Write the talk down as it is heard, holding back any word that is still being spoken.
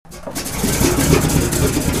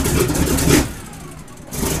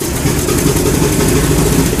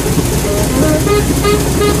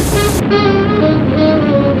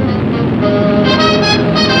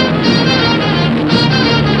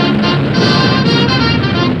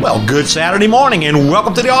Well, good Saturday morning, and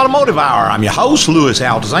welcome to the Automotive Hour. I'm your host, Louis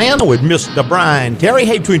Altazan, with Mr. Brian Terry.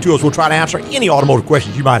 Hey, between two of us, we'll try to answer any automotive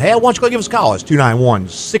questions you might have. Why don't you go give us a call? It's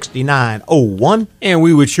 291-6901. And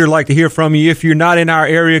we would sure like to hear from you if you're not in our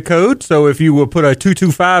area code. So if you will put a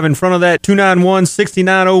 225 in front of that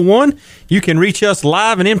 291-6901, you can reach us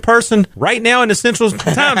live and in person right now in the Central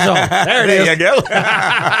Time Zone. There it is. There you go.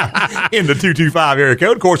 In the 225 area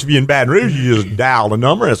code. Of course, if you're in Baton Rouge, you just dial the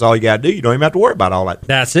number. That's all you got to do. You don't even have to worry about all that.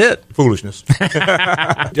 That's it. Foolishness.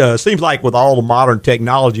 Seems like with all the modern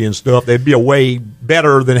technology and stuff, there'd be a way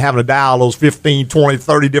better than having to dial those 15, 20,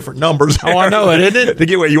 30 different numbers. Oh, I know it, isn't it? To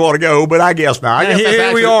get where you want to go, but I guess not.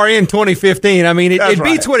 Here we are in 2015. I mean, it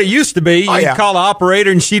beats what it used to be. You'd call the operator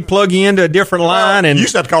and she'd plug you into a different line. And you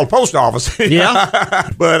used to have to call the post office. Yeah.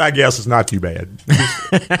 But I guess it's not too bad.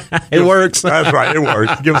 It works. That's right. It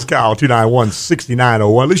works. Give us a call,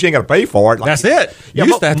 291-6901. At least you ain't got to pay for it. That's it. You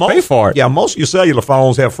used to have to pay for it. Yeah, most of your cellular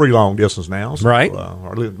phones have free long distance now. So, right.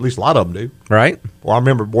 Or at least a lot of them do. Right. Well, I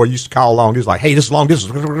remember, boy, used to call long distance, like, hey, this is long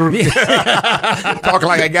distance. Talking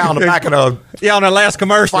like a guy on the back of the on the last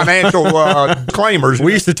commercial. Financial claimers.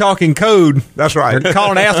 We used to talk in code. That's right.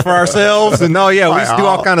 Call and ask for ourselves. And we used to do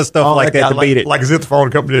all kind of stuff like that to beat it. Like as if the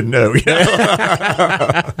phone company didn't know.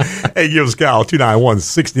 Hey, give us a call.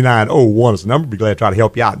 291-6901 is the number. Be glad to try to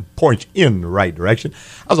help you out and point you in the right direction.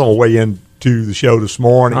 I was on my way into the show this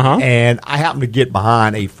morning, and I happened to get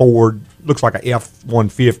behind a Ford, looks like a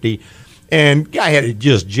F-150, and guy had it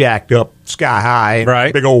just jacked up sky high.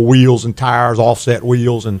 Right. Big old wheels and tires, offset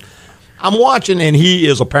wheels, and I'm watching, and he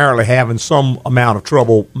is apparently having some amount of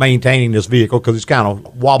trouble maintaining this vehicle because he's kind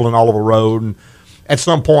of wobbling all over the road. And at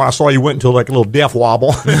some point, I saw he went into like a little death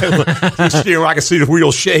wobble. I could see the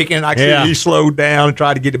wheels shaking. I could see he slowed down and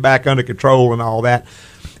tried to get it back under control and all that.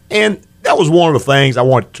 And that was one of the things I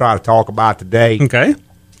wanted to try to talk about today. Okay.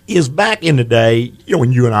 Is back in the day,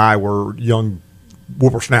 when you and I were young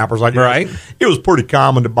whippersnappers, I guess, right. It was pretty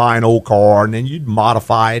common to buy an old car and then you'd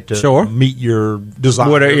modify it to meet your desires.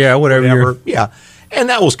 Whatever. Yeah. And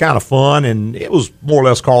that was kind of fun, and it was more or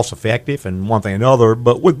less cost effective and one thing or another.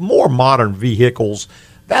 But with more modern vehicles,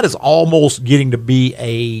 that is almost getting to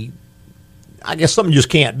be something you just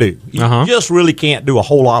can't do. You just really can't do a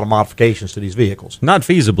whole lot of modifications to these vehicles. Not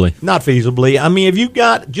feasibly. I mean, if you've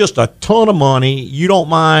got just a ton of money, you don't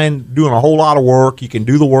mind doing a whole lot of work, you can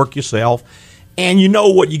do the work yourself, and you know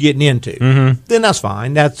what you're getting into, then that's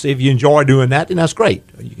fine. That's if you enjoy doing that, then that's great.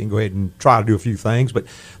 You can go ahead and try to do a few things. But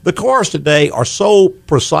the cars today are so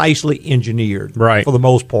precisely engineered, for the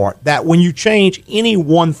most part, that when you change any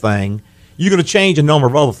one thing, you're going to change a number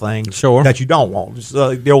of other things that you don't want. It's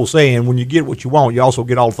the old saying, when you get what you want, you also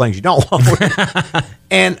get all the things you don't want.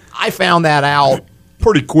 And I found that out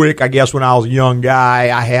pretty quick, I guess, when I was a young guy.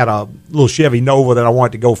 I had a little Chevy Nova that I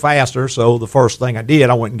wanted to go faster, so the first thing I did,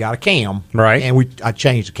 I went and got a cam. Right. And I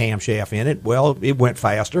changed the camshaft in it. Well, it went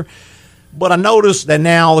faster. But I noticed that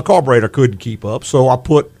now the carburetor couldn't keep up, so I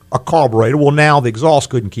put a carburetor. Well, now the exhaust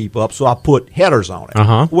couldn't keep up, so I put headers on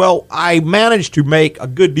it. Well, I managed to make a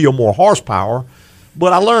good deal more horsepower,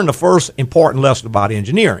 but I learned the first important lesson about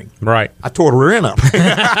engineering. Right. I tore the rear end up.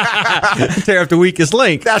 Tear up the weakest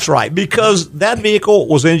link. That's right, because that vehicle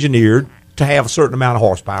was engineered to have a certain amount of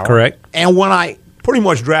horsepower. Correct. And when I pretty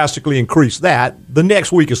much drastically increased that, the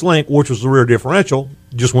next weakest link, which was the rear differential,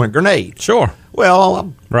 just went grenade. Sure.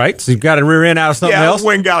 Well, right. So you've got a rear end out of something else? Yeah,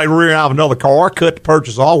 went and got a rear end out of another car, cut the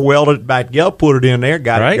purchase off, welded it back together, put it in there,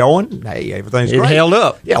 got it going. Hey, everything's great. It held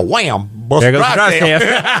up. Yeah, wham. Bust there the goes the drive shaft.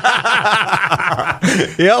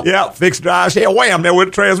 Yep, fixed drive shaft, wham, there with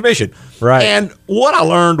the transmission. Right. And what I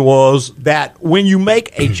learned was that when you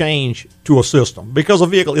make a change to a system, because a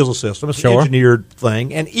vehicle is a system, it's an engineered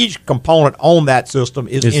thing, and each component on that system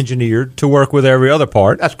is engineered to work with every other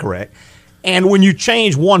part. That's correct. And when you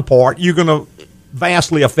change one part, you're going to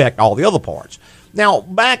vastly affect all the other parts. Now,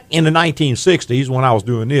 back in the 1960s when I was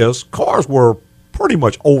doing this, cars were pretty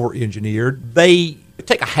much over-engineered. They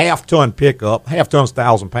take a half-ton pickup, half-ton's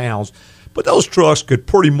 1,000 pounds, but those trucks could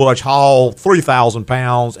pretty much haul 3,000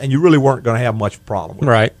 pounds, and you really weren't going to have much problem with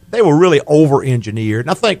it. They were really over-engineered. And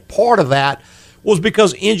I think part of that was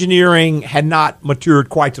because engineering had not matured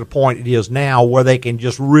quite to the point it is now where they can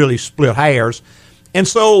just really split hairs. And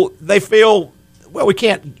so they feel, well, we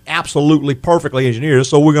can't absolutely perfectly engineer this,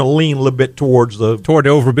 so we're going to lean a little bit toward the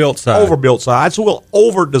overbuilt side. So we'll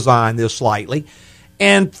over-design this slightly.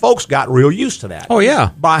 And folks got real used to that. Oh,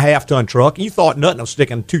 yeah. Buy a half-ton truck, and you thought nothing of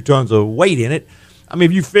sticking 2 tons of weight in it. I mean,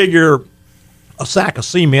 if you figure a sack of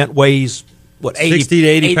cement weighs, 60 to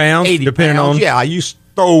 80 pounds, depending on. Yeah, you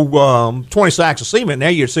throw 20 sacks of cement in there,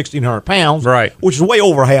 you're at 1,600 pounds, right, which is way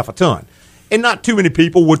over half a ton. And not too many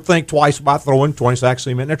people would think twice about throwing 20 sacks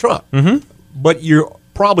of cement in their truck. Mm-hmm. But you're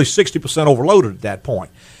probably 60% overloaded at that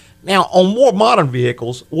point. Now, on more modern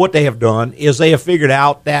vehicles, what they have done is they have figured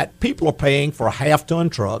out that people are paying for a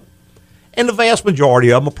half-ton truck, and the vast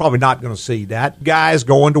majority of them are probably not going to see that. Guy's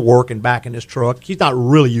going to work and back in his truck. He's not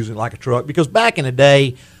really using it like a truck because back in the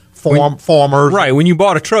day, farmers. Right. When you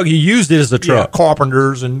bought a truck, you used it as a truck. Yeah,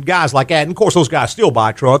 carpenters and guys like that. And, of course, those guys still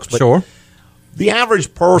buy trucks. But sure. The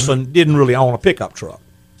average person didn't really own a pickup truck.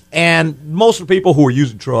 And most of the people who are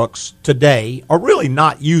using trucks today are really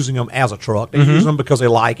not using them as a truck. They use them because they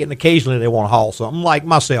like it, and occasionally they want to haul something. Like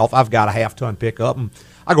myself, I've got a half-ton pickup, and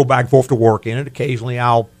I go back and forth to work in it. Occasionally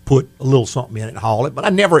I'll put a little something in it and haul it, but I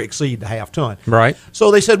never exceed the half-ton. Right.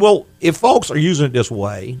 So they said, well, if folks are using it this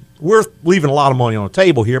way, we're leaving a lot of money on the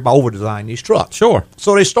table here by over-designing these trucks. Sure.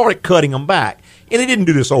 So they started cutting them back. And they didn't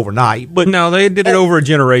do this overnight. But no, they did it over a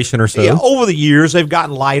generation or so. Yeah, over the years, they've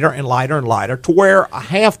gotten lighter and lighter and lighter to where a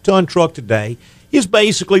half-ton truck today is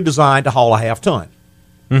basically designed to haul a half-ton,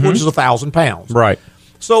 which is 1,000 pounds. Right.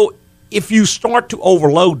 So if you start to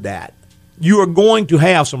overload that, you are going to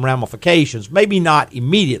have some ramifications. Maybe not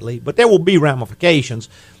immediately, but there will be ramifications.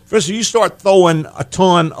 For instance, you start throwing a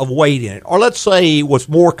ton of weight in it. Or let's say what's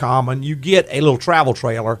more common, you get a little travel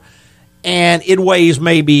trailer, and it weighs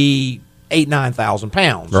maybe 9,000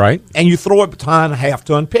 pounds. Right. And you throw it behind a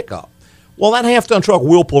half-ton pickup. Well, that half-ton truck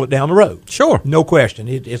will pull it down the road. Sure. No question.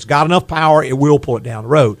 It's got enough power, it will pull it down the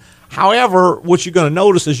road. However, what you're going to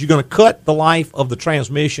notice is you're going to cut the life of the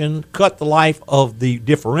transmission, cut the life of the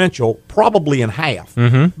differential probably in half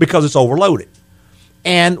because it's overloaded.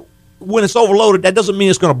 And when it's overloaded, that doesn't mean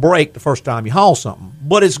it's going to break the first time you haul something,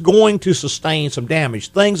 but it's going to sustain some damage.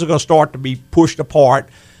 Things are going to start to be pushed apart.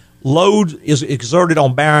 Load is exerted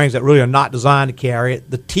on bearings that really are not designed to carry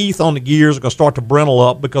it. The teeth on the gears are going to start to brittle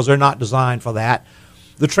up because they're not designed for that.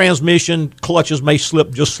 The transmission clutches may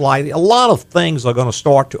slip just slightly. A lot of things are going to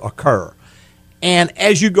start to occur. And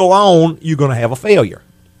as you go on, you're going to have a failure.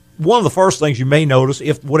 One of the first things you may notice,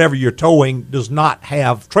 if whatever you're towing does not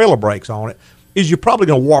have trailer brakes on it, is you're probably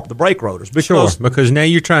going to warp the brake rotors. Because now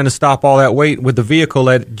you're trying to stop all that weight with the vehicle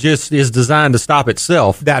that just is designed to stop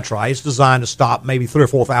itself. That's right. It's designed to stop maybe 3,000 or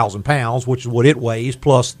 4,000 pounds, which is what it weighs,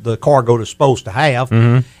 plus the cargo it's supposed to have.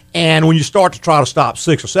 And when you start to try to stop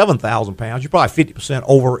 6,000 or 7,000 pounds, you're probably 50%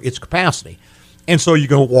 over its capacity. And so you're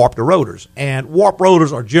going to warp the rotors. And warp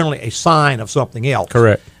rotors are generally a sign of something else.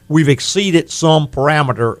 Correct. We've exceeded some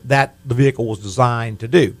parameter that the vehicle was designed to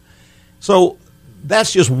do. So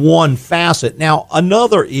that's just one facet. Now,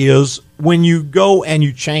 another is when you go and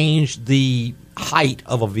you change the height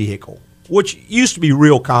of a vehicle, which used to be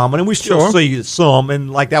real common, and we still see some,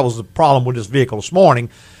 and like that was the problem with this vehicle this morning,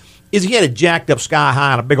 is he had it jacked up sky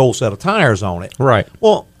high and a big old set of tires on it. Right.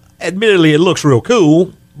 Well, admittedly, it looks real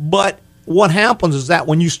cool, but what happens is that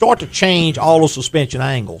when you start to change all those suspension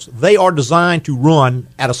angles, they are designed to run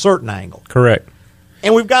at a certain angle. Correct.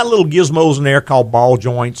 And we've got little gizmos in there called ball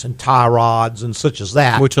joints and tie rods and such as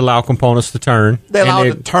that. Which allow components to turn. They allow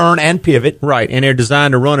it to turn and pivot. Right, and they're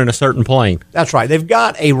designed to run in a certain plane. That's right. They've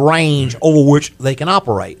got a range over which they can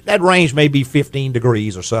operate. That range may be 15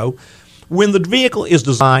 degrees or so. When the vehicle is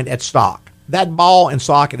designed at stock, that ball and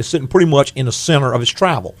socket is sitting pretty much in the center of its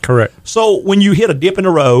travel. Correct. So when you hit a dip in the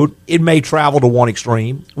road, it may travel to one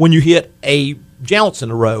extreme. When you hit a jounce in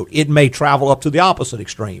the road, it may travel up to the opposite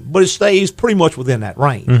extreme, but it stays pretty much within that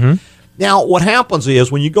range. Now, what happens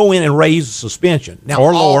is when you go in and raise the suspension, now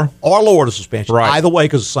or lower the suspension, right. Either way,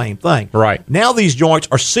 because it's the same thing. Right. Now these joints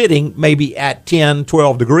are sitting maybe at 10,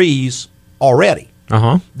 12 degrees already.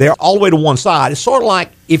 They're all the way to one side. It's sort of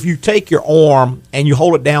like if you take your arm and you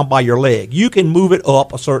hold it down by your leg. You can move it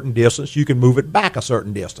up a certain distance. You can move it back a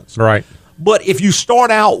certain distance. Right. But if you start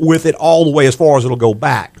out with it all the way as far as it'll go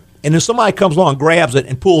back, and then somebody comes along and grabs it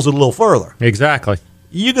and pulls it a little further. Exactly.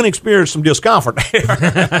 You're going to experience some discomfort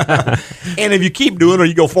there. And if you keep doing it or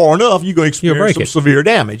you go far enough, you're going to experience some severe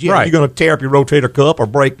damage. Right. You're going to tear up your rotator cuff or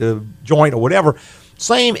break the joint or whatever.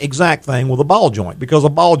 Same exact thing with a ball joint, because a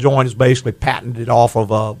ball joint is basically patented off of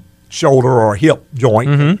a shoulder or a hip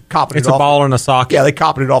joint. It's a ball and a socket. Yeah, they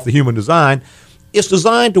copied it off the human design. It's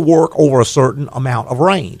designed to work over a certain amount of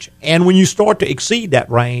range. And when you start to exceed that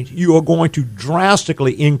range, you are going to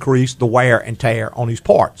drastically increase the wear and tear on these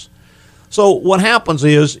parts. So what happens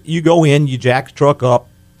is you go in, you jack the truck up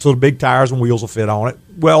so the big tires and wheels will fit on it.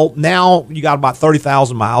 Well, now you got about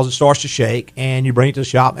 30,000 miles. It starts to shake, and you bring it to the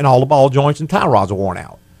shop, and all the ball joints and tie rods are worn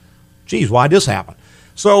out. Geez, why did this happen?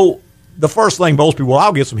 So the first thing most people,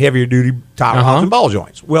 I'll get some heavier duty tie rods and ball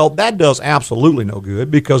joints. Well, that does absolutely no good,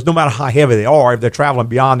 because no matter how heavy they are, if they're traveling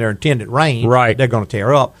beyond their intended range, they're going to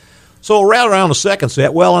tear up. So right around the second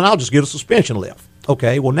set, well, and I'll just get a suspension lift.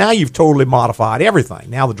 Okay, well, now you've totally modified everything.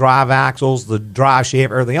 Now the drive axles, the drive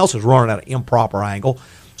shaft, everything else is running at an improper angle.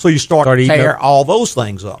 So you start to tear all those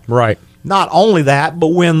things up. Right. Not only that, but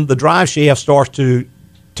when the drive shaft starts to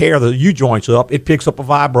tear the U-joints up, it picks up a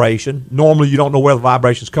vibration. Normally, you don't know where the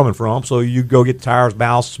vibration is coming from, so you go get the tires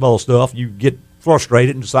balanced, smell the stuff. You get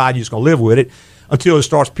frustrated and decide you're just going to live with it until it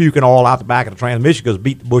starts puking all out the back of the transmission because it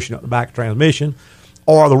beat the bushing up the back of the transmission.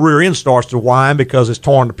 Or the rear end starts to whine because it's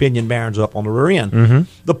torn the pinion bearings up on the rear end. Mm-hmm.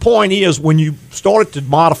 The point is, when you started to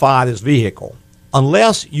modify this vehicle,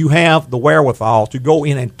 unless you have the wherewithal to go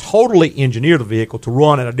in and totally engineer the vehicle to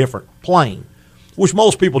run at a different plane, which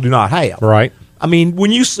most people do not have. Right. I mean,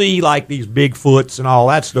 when you see like these Bigfoots and all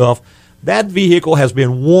that stuff, that vehicle has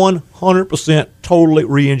been 100% totally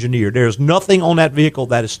re-engineered. There's nothing on that vehicle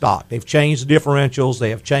that is stock. They've changed the differentials.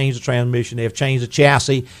 They have changed the transmission. They have changed the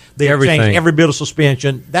chassis. They have changed every bit of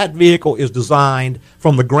suspension. That vehicle is designed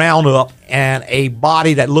from the ground up, and a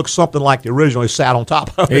body that looks something like the original is sat on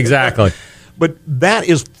top of it. Exactly. But that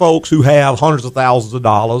is folks who have hundreds of thousands of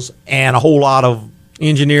dollars and a whole lot of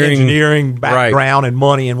engineering background and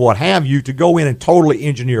money and what have you to go in and totally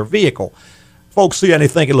engineer a vehicle. Folks see it and they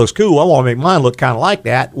think it looks cool. I want to make mine look kind of like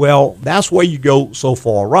that. Well, that's where you go so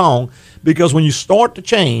far wrong, because when you start to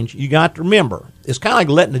change, you got to remember, it's kind of like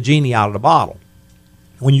letting the genie out of the bottle.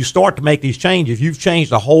 When you start to make these changes, you've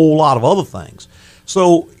changed a whole lot of other things.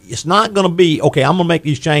 So it's not going to be, okay, I'm going to make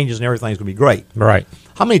these changes and everything's going to be great. Right.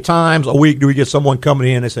 How many times a week do we get someone coming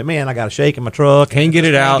in and they say, man, I got a shake in my truck. Can't get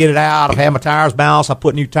it out. I've had my tires balanced. I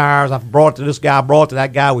put new tires. I've brought it to this guy, brought it to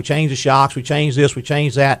that guy. We changed the shocks. We changed this. We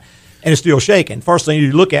changed that. And it's still shaking. First thing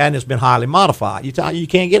you look at, and it's been highly modified. You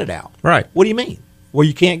can't get it out. Right. What do you mean? Well,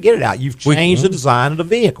 you can't get it out. You've changed the design of the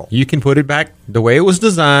vehicle. You can put it back the way it was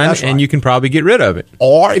designed, and you can probably get rid of it.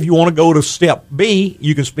 Or if you want to go to step B,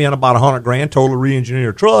 you can spend about $100,000, totally re-engineer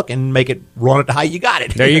your truck, and make it run it how you got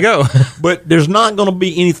it. There you go. But there's not going to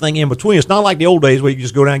be anything in between. It's not like the old days where you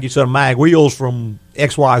just go down and get some mag wheels from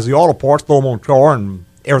XYZ Auto Parts, throw them on the car, and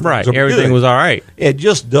everything was all right. It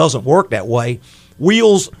just doesn't work that way.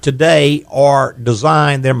 Wheels today are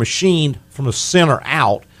designed, they're machined from the center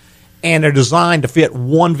out, and they're designed to fit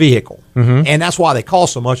one vehicle. Mm-hmm. And that's why they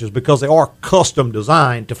cost so much, is because they are custom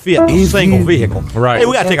designed to fit a single vehicle. Right. Hey,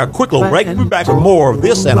 we got to take a quick little break. We'll be back with more of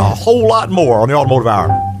this and a whole lot more on the Automotive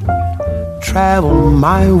Hour. Travel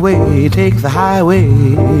my way, take the highway,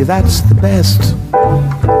 that's the best.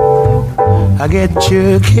 I get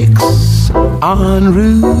your kicks on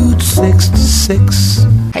Route 66.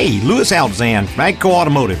 Hey, Louis Altazan from AGCO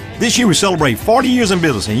Automotive. This year we celebrate 40 years in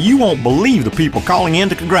business, and you won't believe the people calling in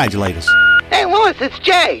to congratulate us. Hey, Louis, it's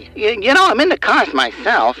Jay. You know, I'm into cars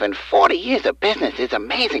myself, and 40 years of business is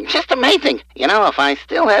amazing, just amazing. You know, if I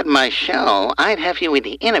still had my show, I'd have you in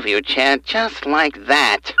the interview chair just like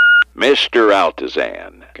that. Mr.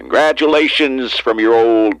 Altazan, congratulations from your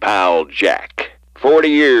old pal Jack. 40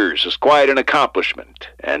 years is quite an accomplishment,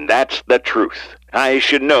 and that's the truth. I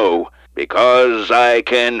should know, because I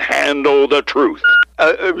can handle the truth.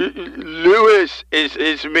 Louis,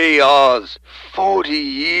 it's me, Oz. 40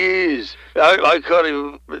 years. I got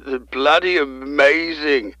it bloody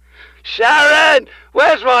amazing. Sharon,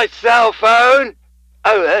 where's my cell phone?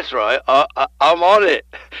 Oh, that's right. I'm on it.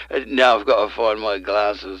 Now I've got to find my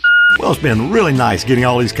glasses. Well, it's been really nice getting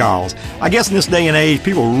all these calls. I guess in this day and age,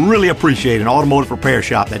 people really appreciate an automotive repair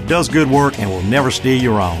shop that does good work and will never steer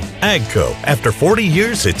you wrong. AGCO. After 40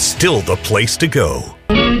 years, it's still the place to go.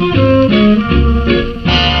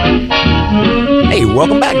 Hey,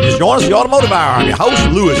 welcome back. Just join us, the Automotive Hour. I'm your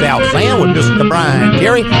host, Louis Altazan, with Mr. Brian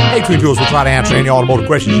Carey. Hey, between two of us, we'll try to answer any automotive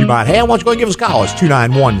questions you might have. Why don't you go and give us a call? It's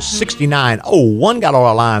 291-6901. Got all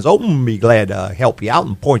our lines open. Be glad to help you out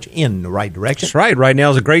and point you in the right direction. That's right. Right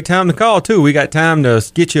now is a great time to call, too. We got time to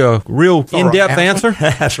get you a real in-depth answer.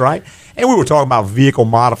 That's right. And we were talking about vehicle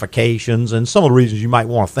modifications and some of the reasons you might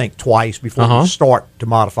want to think twice before you start to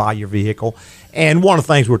modify your vehicle. And one of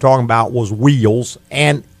the things we were talking about was wheels.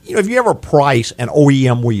 And you know, if you ever price an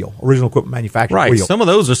OEM wheel, original equipment manufacturer wheel, some of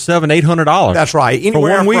those are $700-800. That's right, for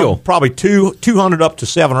anywhere one wheel, from probably $200 up to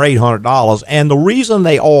 $700 or $800. And the reason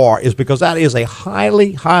they are is because that is a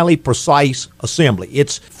highly precise assembly.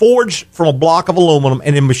 It's forged from a block of aluminum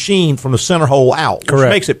and then machined from the center hole out, which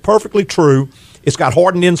makes it perfectly true. It's got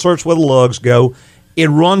hardened inserts where the lugs go. It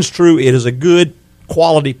runs true. It is a good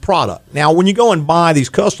quality product. Now, when you go and buy these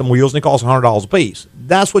custom wheels, and they cost $100 a piece,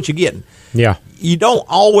 that's what you're getting. Yeah. You don't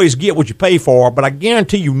always get what you pay for, but I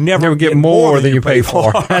guarantee you never get more than you pay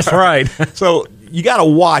for. That's right. So you got to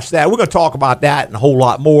watch that. We're going to talk about that and a whole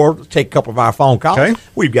lot more. Let's take a couple of our phone calls. Okay.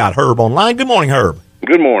 We've got Herb online. Good morning, Herb.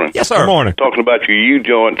 Good morning. Yes, sir. Good morning. Talking about your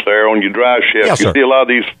U-joints there on your drive shaft. Yes, you sir. see a lot of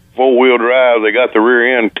these four-wheel drives, they got the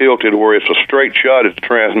rear end tilted where it's a straight shot at the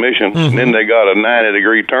transmission, and then they got a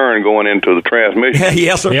 90-degree turn going into the transmission.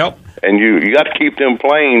 Yes, sir. Yep. And you got to keep them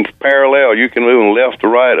planes parallel. You can move them left to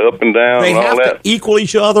right, up and down, They and all have that. to equal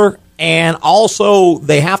each other, and also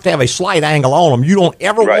they have to have a slight angle on them. You don't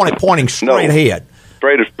ever Right. want it pointing straight No. ahead.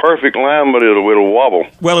 Straight is perfect line, but it'll wobble.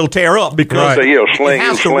 Well, it'll tear up because Right. Yeah, it sling has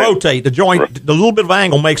and to sling. rotate. The joint, the little bit of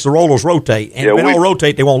angle makes the rollers rotate, and Yeah, if they we- don't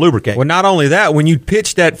rotate, they won't lubricate. Well, not only that, when you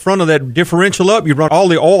pitch that front of that differential up, you run all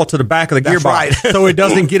the oil to the back of the That's gearbox, right. so it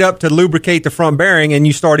doesn't get up to lubricate the front bearing, and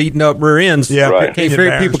you start eating up rear ends. Yeah, Right.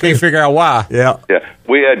 People can't figure out why. Yeah. Yeah,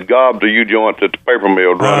 we had gobs of U-joints at the paper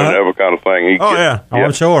mill running every kind of thing. Oh, yeah. Oh,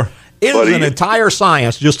 I'm sure. It But is an he- entire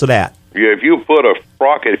science just to that. Yeah, if you put a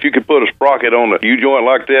sprocket, if you could put a sprocket on the U-joint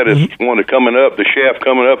like that, it's one that's coming up, the shaft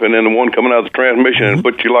coming up, and then the one coming out of the transmission, and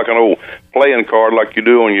put you like an old playing card like you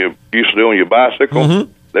do on your used to do on your bicycle.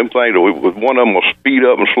 Them things, one of them will speed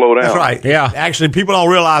up and slow down. That's right. Yeah. Actually, people don't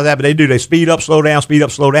realize that, but they do. They speed up, slow down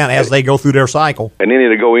as they go through their cycle. And then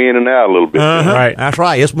it'll go in and out a little bit. Right. That's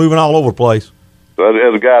right. It's moving all over the place. So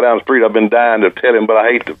there's a guy down the street I've been dying to tell him, but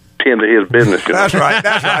I hate to tend to his business. You know? That's right.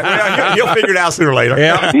 That's right. Well, he'll figure it out sooner or later.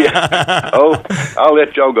 Yeah. Yeah. Oh, I'll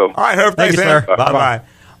let y'all go. All right, Herb. Thank Thanks, you, man. sir. Bye-bye.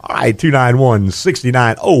 All right,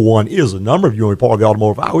 291-6901 is the number. If you want to be part of the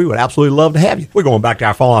automotive hour, we would absolutely love to have you. We're going back to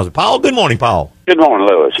our phone lines with Paul. Good morning, Paul. Good morning,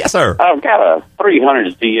 Lewis. Yes, sir. I've got a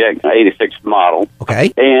 300 ZX 86 model,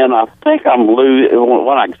 Okay. and I think I'm losing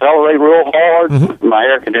when I accelerate real hard. My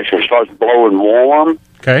air conditioner starts blowing warm.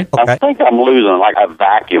 Okay. Okay. I think I'm losing like a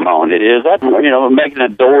vacuum on it. Is that making the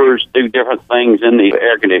doors do different things in the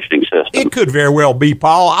air conditioning system? It could very well be,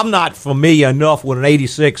 Paul. I'm not familiar enough with an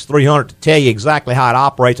 86 300 to tell you exactly how it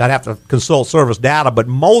operates. I'd have to consult service data, but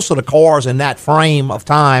most of the cars in that frame of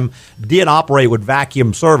time did operate with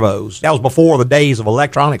vacuum servos. That was before the days of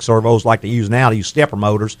electronic servos like they use now. They use stepper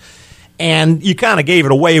motors. And you kind of gave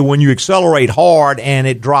it away when you accelerate hard and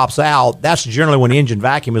it drops out. That's generally when the engine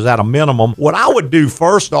vacuum is at a minimum. What I would do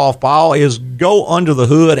first off, Paul, is go under the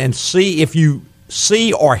hood and see if you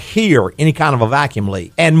see or hear any kind of a vacuum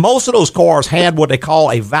leak. And most of those cars had what they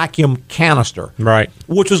call a vacuum canister. Right.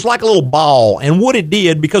 Which was like a little ball. And what it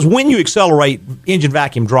did, because when you accelerate, engine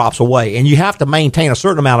vacuum drops away, and you have to maintain a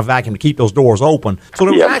certain amount of vacuum to keep those doors open. So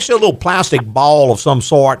there was actually a little plastic ball of some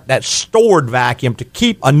sort that stored vacuum to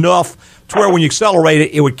keep enough to where when you accelerate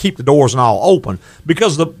it, it would keep the doors and all open.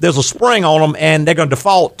 Because there's a spring on them, and they're going to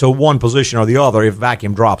default to one position or the other if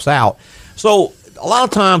vacuum drops out. So a lot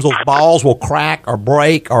of times those balls will crack or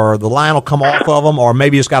break, or the line will come off of them, or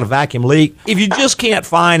maybe it's got a vacuum leak. If you just can't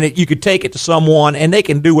find it, you could take it to someone, and they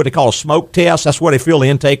can do what they call a smoke test. That's where they fill the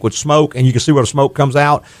intake with smoke, and you can see where the smoke comes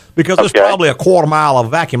out, because there's probably a quarter mile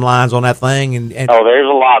of vacuum lines on that thing. And oh, there's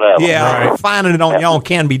a lot of them. yeah, finding it on your own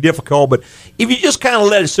can be difficult, but if you just kind of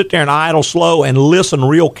let it sit there and idle slow and listen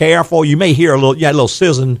real careful, you may hear a little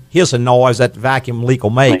sizzling, hissing noise that the vacuum leak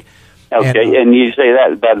will make. Okay, and you say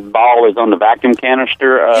that ball is on the vacuum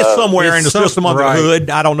canister? It's somewhere in the system under the hood.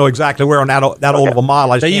 I don't know exactly where on that old of a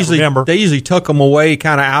model. I just can't remember. They usually tuck them away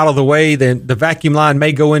kind of out of the way. Then the vacuum line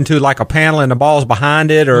may go into like a panel and the ball's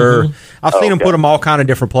behind it, or I've seen them put them all kind of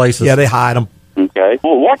different places. Yeah, they hide them. Okay.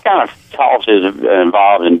 Well, what kind of cost is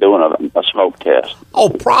involved in doing a smoke test? Oh,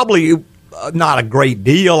 probably not a great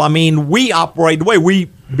deal. I mean, we operate the way we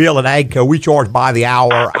bill at AGCO. We charge by the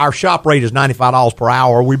hour. Our shop rate is $95 per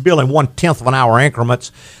hour. We bill in 1/10 of an hour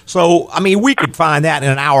increments. So, I mean, we could find that in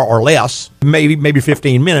an hour or less, maybe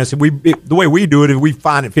 15 minutes. The way we do it is we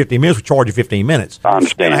find it 15 minutes, we charge you 15 minutes. I understand.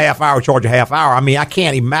 Spend a half hour, charge a half hour. I mean, I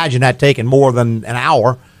can't imagine that taking more than an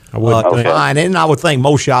hour. I would to find, and I would think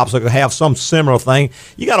most shops will have some similar thing.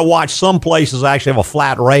 You got to watch. Some places actually have a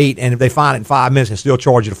flat rate, and if they find it in 5 minutes, they still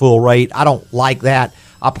charge you the full rate. I don't like that.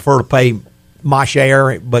 I prefer to pay my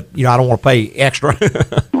share, but I don't want to pay extra.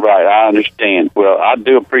 Right, I understand. Well, I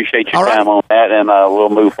do appreciate your time on that, and we'll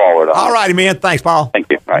move forward on All righty, man. Thanks, Paul. Thank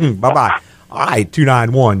you. Right. Bye-bye. All right,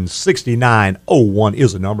 291-6901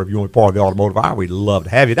 is the number if you want to be part of the automotive hour. We'd love to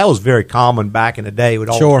have you. That was very common back in the day with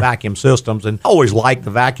all the vacuum systems, and I always liked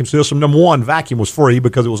the vacuum system. Number one, vacuum was free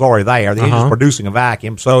because it was already there. The engine's producing a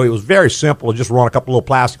vacuum, so it was very simple to just run a couple little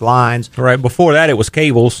plastic lines. Right, before that it was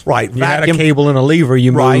cables. Right. You had a cable and a lever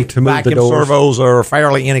you moved to move vacuum the doors. servos are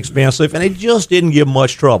fairly inexpensive, and it just didn't give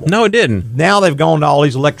much trouble. No, it didn't. Now they've gone to all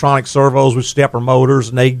these electronic servos with stepper motors,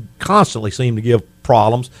 and they constantly seem to give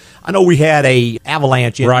problems. I know we had a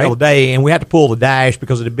avalanche the other day, and we had to pull the dash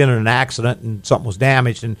because it had been in an accident and something was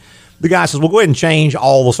damaged. And the guy says, "Well, go ahead and change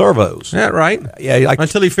all the servos." Yeah, right. Yeah,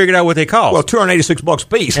 Until he figured out what they cost. Well, $286 a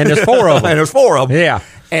piece, and there's 4 of them. And there's 4 of them. Yeah.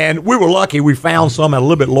 And we were lucky. We found some at a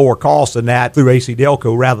little bit lower cost than that through AC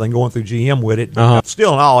Delco rather than going through GM with it.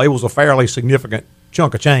 Still in all, it was a fairly significant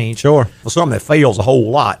chunk of change. Sure. For something that fails a whole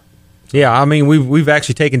lot. Yeah, I mean, we've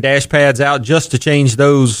actually taken dash pads out just to change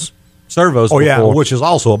those servos before. Yeah, which is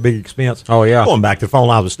also a big expense. Oh, yeah. Going back to the phone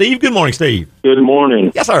line with Steve. Good morning, Steve. Good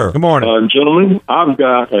morning. Yes, sir. Good morning. Gentlemen, I've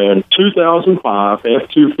got a 2005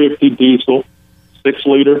 F-250 diesel,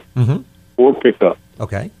 6-liter, Ford pickup.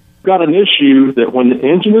 Okay. Got an issue that when the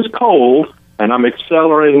engine is cold and I'm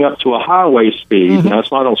accelerating up to a highway speed, now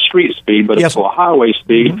it's not on street speed, but it's to a highway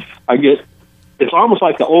speed, it's almost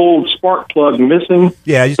like the old spark plug missing.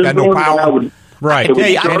 Yeah, you just got no power. Right. I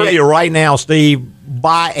can tell you right now, Steve,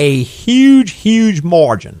 by a huge, huge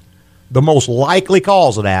margin, the most likely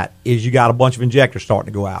cause of that is you got a bunch of injectors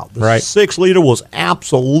starting to go out. The 6-liter was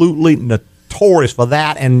absolutely notorious for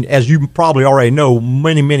that, and as you probably already know,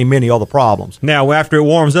 many, many, many other problems. Now, after it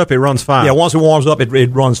warms up, it runs fine. Yeah, once it warms up, it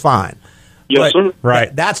runs fine. Yes, sir.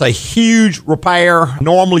 Right. That's a huge repair.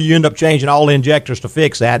 Normally, you end up changing all the injectors to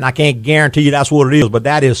fix that, and I can't guarantee you that's what it is, but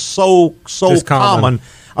that is so common.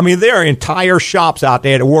 I mean, there are entire shops out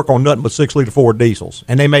there that work on nothing but 6-liter Ford diesels,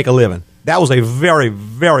 and they make a living. That was a very,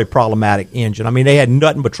 very problematic engine. I mean, they had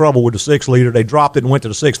nothing but trouble with the 6-liter. They dropped it and went to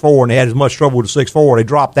the 6.4, and they had as much trouble with the 6.4. They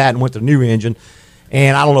dropped that and went to the new engine.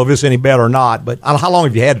 And I don't know if it's any better or not, but how long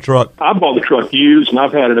have you had the truck? I bought the truck used, and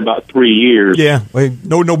I've had it about 3 years. Yeah.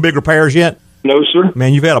 No big repairs yet? No, sir.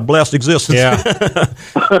 Man, you've had a blessed existence. Yeah.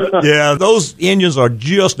 Yeah, those engines are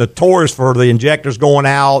just notorious for the injectors going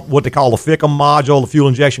out, what they call the FICM module, the fuel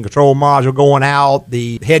injection control module going out,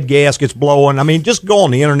 the head gaskets blowing. I mean, just go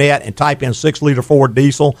on the internet and type in 6-liter Ford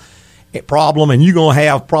diesel problem, and you're going to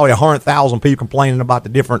have probably 100,000 people complaining about the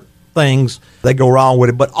different things that go wrong with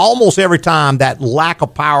it. But almost every time, that lack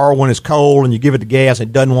of power when it's cold and you give it the gas,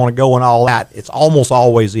 it doesn't want to go and all that, it's almost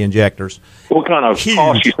always the injectors. What kind of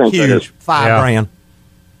cost you think that is? $5,000.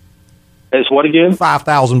 It's what again?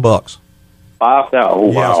 $5,000. $5,000. Oh,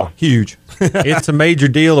 wow. Yeah, huge. It's a major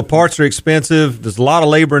deal. The parts are expensive. There's a lot of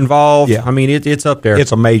labor involved. Yeah. I mean, it's up there.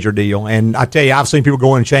 It's a major deal. And I tell you, I've seen people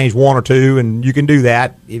go in and change one or two, and you can do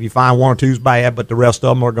that if you find one or two's bad, but the rest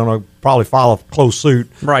of them are going to probably follow close suit.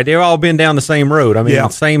 Right. They've all been down the same road. I mean, the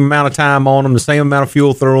same amount of time on them, the same amount of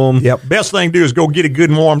fuel through them. Yep. Best thing to do is go get it good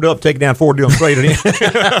and warmed up, take it down Ford, do them straight in.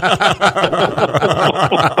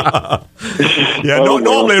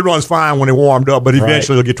 Normally it runs fine when it warmed up, but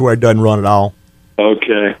eventually it'll get to where it doesn't run at all.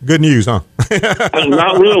 Okay. Good news, huh?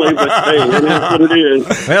 Not really, but hey, it is what it is.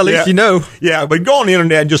 Well, at least you know. Yeah, but go on the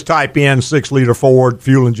internet and just type in 6-liter Ford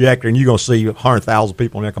fuel injector, and you're going to see 100,000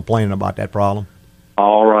 people in there complaining about that problem.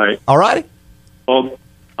 All right. All righty? Well,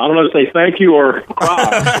 I don't know if to say thank you or cry.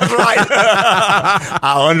 That's right.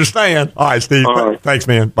 I understand. All right, Steve. All right. Thanks,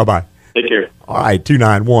 man. Bye-bye. Take care. All right,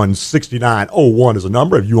 291-6901 is the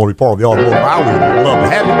number. If you want to be part of the Automotive Hour, we'd love to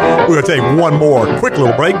have you. We're going to take one more quick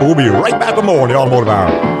little break, but we'll be right back with more on the Automotive Hour.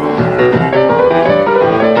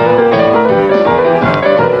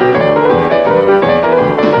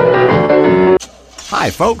 Hi,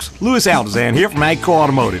 folks. Louis Altazan here from AGCO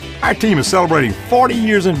Automotive. Our team is celebrating 40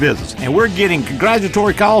 years in business, and we're getting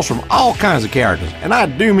congratulatory calls from all kinds of characters, and I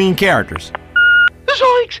do mean characters.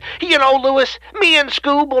 Zoinks! You know, Louis, me and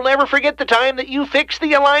Scoob will never forget the time that you fixed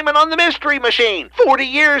the alignment on the mystery machine. 40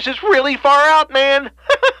 years is really far out, man.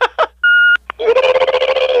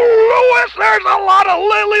 Louis, there's a lot of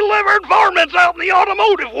lily-livered varmints out in the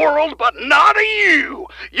automotive world, but not of you.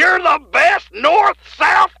 You're the best north,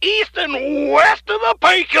 south, east, and west of the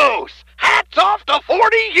Pecos. Hats off to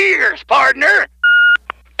 40 years, partner.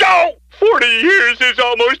 Go! 40 years is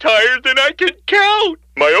almost higher than I can count.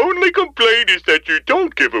 My only complaint is that you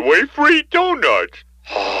don't give away free donuts.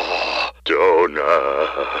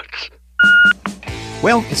 Donuts.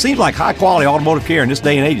 Well, it seems like high-quality automotive care in this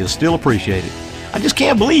day and age is still appreciated. I just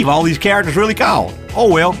can't believe all these characters really called.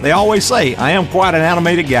 Oh, well, they always say, I am quite an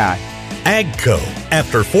animated guy. AGCO.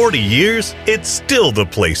 After 40 years, it's still the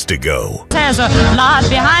place to go. There's a lot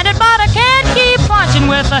behind it, but I can't keep punching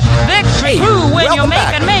with a victory. When you're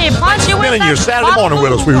making me punch you with Spending your Saturday morning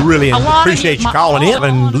with us, we really appreciate you calling in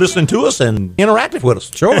and listening to us and interacting with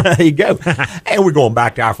us. Sure. There you go. And we're going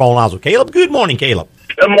back to our phone lines with Caleb. Good morning, Caleb.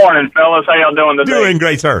 Good morning, fellas. How y'all doing today? Doing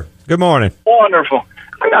great, sir. Good morning. Wonderful.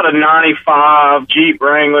 I got a 95 Jeep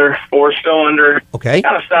Wrangler 4-cylinder. Okay.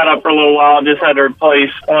 Kind of sat up for a little while. Just had to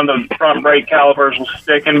replace one of the front brake calipers was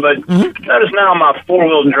sticking. But notice now my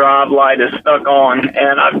 4-wheel drive light is stuck on.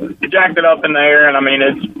 And I've jacked it up in the air. And, I mean,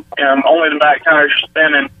 it's only the back tires are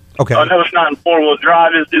spinning. Okay. So I know it's not in 4-wheel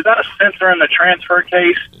drive. Is that a sensor in the transfer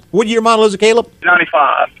case? What year model is it, Caleb?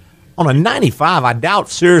 95. On a 95, I doubt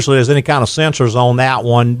seriously there's any kind of sensors on that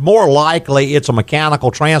one. More likely, it's a mechanical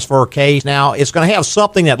transfer case. Now, it's going to have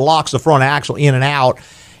something that locks the front axle in and out.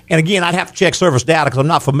 And again, I'd have to check service data because I'm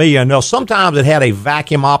not familiar enough. Sometimes it had a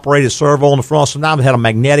vacuum-operated servo on the front. Sometimes it had a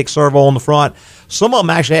magnetic servo on the front. Some of them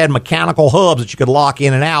actually had mechanical hubs that you could lock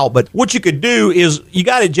in and out. But what you could do is you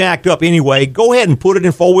got it jacked up anyway. Go ahead and put it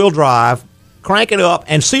in four-wheel drive, crank it up,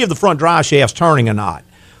 and see if the front drive shaft's turning or not.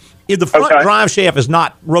 If the front drive shaft is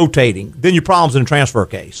not rotating, then your problem's in the transfer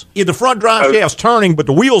case. If the front drive shaft's turning but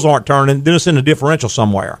the wheels aren't turning, then it's in the differential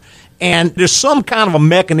somewhere. And there's some kind of a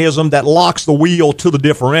mechanism that locks the wheel to the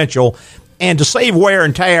differential. And to save wear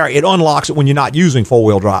and tear, it unlocks it when you're not using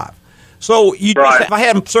four-wheel drive. So you just, if I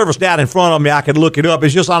had service data in front of me, I could look it up.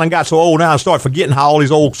 It's just I done got so old now I start forgetting how all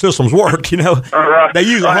these old systems work, you know. They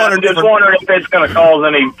use 100 different... I'm just wondering if it's going to cause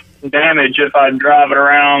any damage if I drive it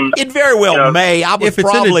around. It very well may. I would if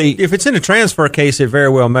it's in a transfer case, it very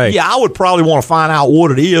well may. Yeah, I would probably want to find out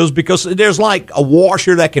what it is because there's like a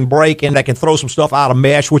washer that can break and that can throw some stuff out of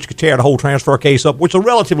mesh, which could tear the whole transfer case up, which is a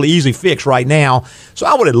relatively easy fix right now. So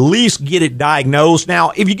I would at least get it diagnosed.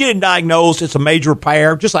 Now, if you get it diagnosed, it's a major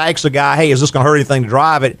repair. Just ask the guy, hey, is this going to hurt anything to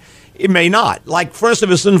drive it? It may not. Like, for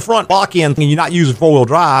instance, if it's in the front lock-in and you're not using four-wheel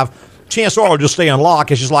drive, chances are it'll just stay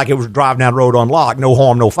unlocked. It's just like it was driving down the road unlocked. No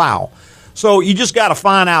harm, no foul. So you just got to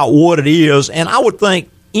find out what it is. And I would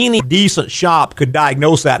think any decent shop could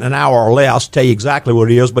diagnose that in an hour or less, tell you exactly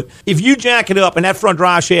what it is. But if you jack it up and that front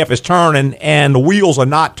drive shaft is turning and the wheels are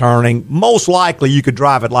not turning, most likely you could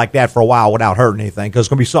drive it like that for a while without hurting anything because it's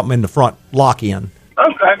going to be something in the front lock-in.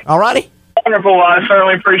 Okay. All righty? Wonderful. I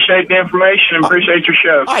certainly appreciate the information and appreciate your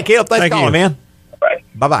show. All right, Caleb. Thanks for calling, man. Bye.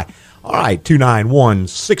 Bye-bye. All right,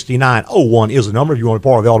 291-6901 is the number. If you want to be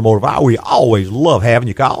part of the Automotive Hour, we always love having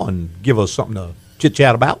you call and give us something to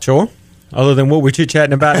chit-chat about. Sure. Other than what we're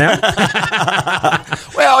chit-chatting about now?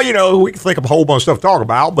 Well, you know, we can think of a whole bunch of stuff to talk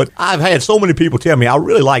about, but I've had so many people tell me I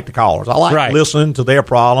really like the callers. I like listening to their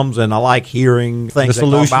problems, and I like hearing things they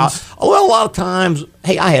talk about. Well, a lot of times,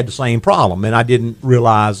 hey, I had the same problem, and I didn't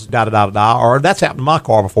realize da-da-da-da-da, or that's happened to my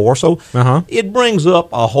car before. So it brings up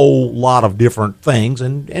a whole lot of different things,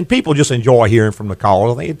 and people just enjoy hearing from the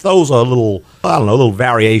callers. I think it throws a little, I don't know, a little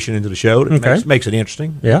variation into the show that makes it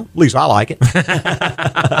interesting. Yeah. At least I like it.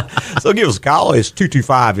 So give us a call. It's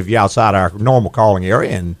 225 if you're outside our normal calling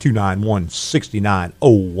area, and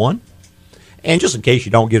 291-6901. And just in case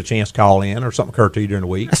you don't get a chance to call in or something occurred to you during the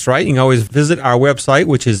week. That's right. You can always visit our website,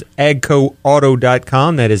 which is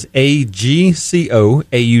agcoauto.com. That is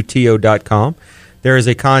AGCOAUTO.com. There is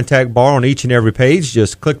a contact bar on each and every page.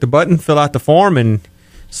 Just click the button, fill out the form, and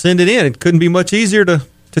send it in. It couldn't be much easier to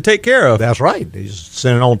take care of. That's right. They just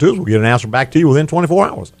send it on to us. We'll get an answer back to you within 24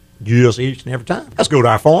 hours. Just each and every time. Let's go to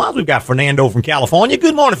our phone lines. We've got Fernando from California.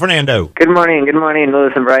 Good morning, Fernando. Good morning,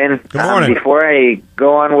 Louis and Brian. Good morning. Before I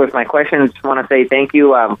go on with my questions, I just want to say thank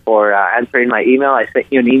you for answering my email. I sent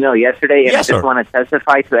you an email yesterday, and I just want to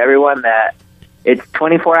testify to everyone that it's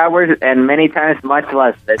 24 hours and many times much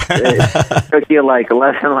less. It took you less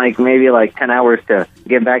than maybe 10 hours to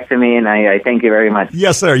get back to me, and I thank you very much.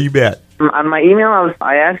 Yes, sir. You bet. On my email,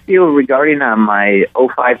 I asked you regarding my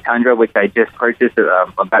 05 Tundra, which I just purchased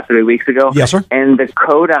about 3 weeks ago. Yes, sir. And the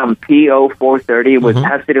code P0430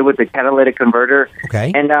 has to do with the catalytic converter.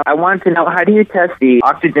 Okay. And I wanted to know, how do you test the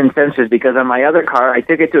oxygen sensors? Because on my other car, I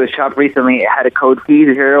took it to a shop recently. It had a code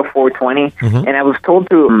P0420. And I was told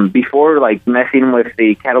to, before messing with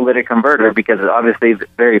the catalytic converter, because obviously it's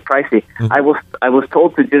very pricey, I was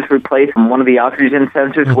told to just replace one of the oxygen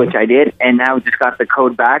sensors, which I did, and now just got the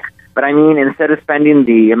code back. But I mean, instead of spending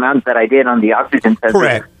the amount that I did on the oxygen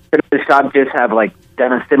sensor, could the shop just have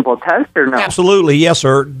done a simple test or no? Absolutely, yes,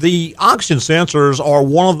 sir. The oxygen sensors are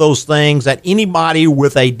one of those things that anybody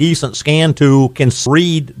with a decent scan tool can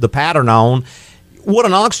read the pattern on. What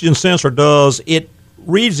an oxygen sensor does, it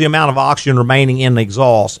reads the amount of oxygen remaining in the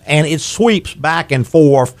exhaust, and it sweeps back and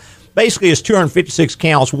forth. Basically, it's 256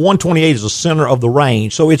 counts. 128 is the center of the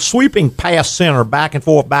range. So it's sweeping past center, back and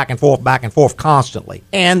forth, back and forth, back and forth constantly.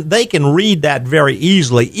 And they can read that very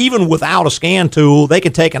easily. Even without a scan tool, they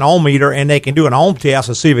can take an ohm meter and they can do an ohm test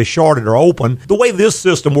and see if it's shorted or open. The way this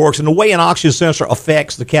system works and the way an oxygen sensor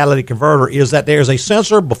affects the catalytic converter is that there's a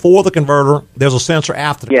sensor before the converter, there's a sensor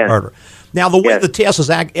after the converter. Now, the way the test is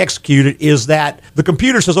executed is that the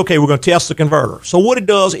computer says, okay, we're going to test the converter. So what it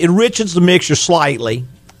does, it enriches the mixture slightly,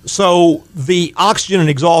 so the oxygen and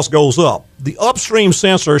exhaust goes up. The upstream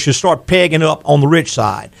sensor should start pegging up on the rich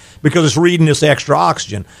side because it's reading this extra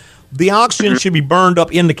oxygen. The oxygen should be burned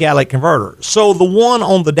up in the catalytic converter. So the one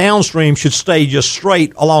on the downstream should stay just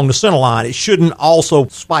straight along the center line. It shouldn't also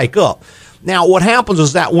spike up. Now, what happens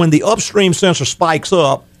is that when the upstream sensor spikes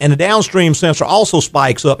up and the downstream sensor also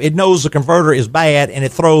spikes up, it knows the converter is bad and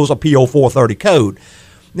it throws a P0430 code.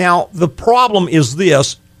 Now, the problem is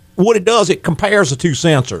this. What it does, it compares the two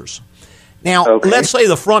sensors. Now, let's say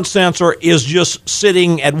the front sensor is just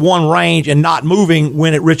sitting at one range and not moving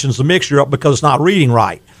when it richens the mixture up because it's not reading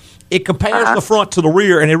right. It compares the front to the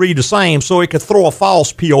rear and they read the same, so it could throw a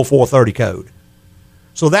false P0430 code.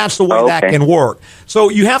 So that's the way that can work. So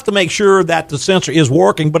you have to make sure that the sensor is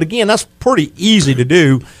working. But again, that's pretty easy to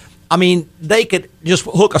do. I mean, they could just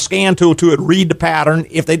hook a scan tool to it, read the pattern.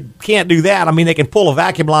 If they can't do that, I mean, they can pull a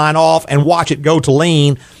vacuum line off and watch it go to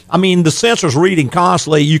lean. I mean, the sensor's reading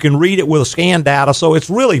constantly. You can read it with a scan data. So it's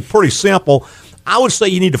really pretty simple. I would say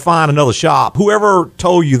you need to find another shop. Whoever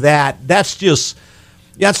told you that, that's just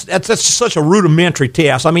such a rudimentary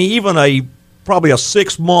test. I mean, even probably a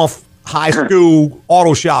 6-month high school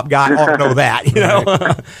auto shop guy ought to know that, you know.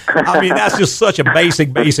 I mean, that's just such a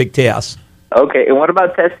basic test. Okay, and what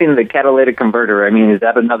about testing the catalytic converter? I mean, is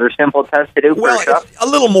that another simple test to do? Well, it's a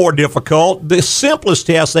little more difficult. The simplest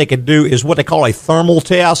test they could do is what they call a thermal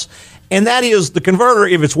test, and that is the converter,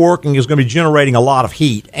 if it's working, is going to be generating a lot of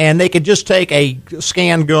heat. And they could just take a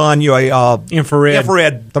scan gun,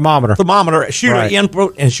 infrared thermometer, shoot an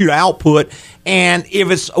input and shoot an output. And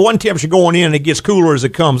if it's one temperature going in and it gets cooler as it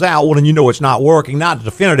comes out, well, then you know it's not working. Not a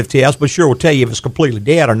definitive test, but sure will tell you if it's completely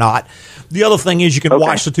dead or not. The other thing is you can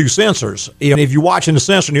watch the two sensors. If you're watching the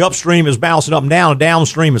sensor and the upstream is bouncing up and down, and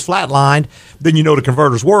downstream is flatlined, then you know the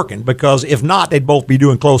converter's working. Because if not, they'd both be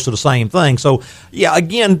doing close to the same thing. So, yeah,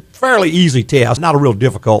 again, fairly easy test. Not a real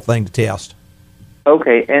difficult thing to test.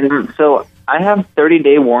 Okay, and so I have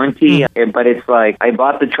 30-day warranty, but it's like I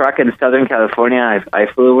bought the truck in Southern California. I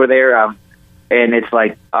flew over there. And it's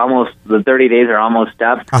like almost the 30 days are almost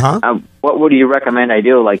up. What would you recommend I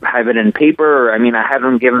do? Like have it in paper? Or, I mean, I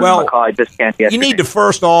haven't given them a call. I just can't get it. You need to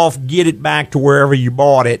first off get it back to wherever you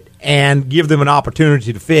bought it and give them an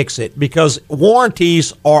opportunity to fix it, because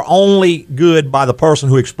warranties are only good by the person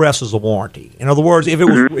who expresses a warranty. In other words, if it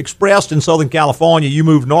was expressed in Southern California, you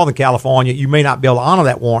move to Northern California, you may not be able to honor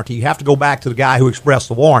that warranty. You have to go back to the guy who expressed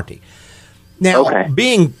the warranty. Now,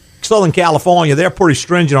 being Southern California, they're pretty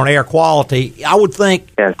stringent on air quality. I would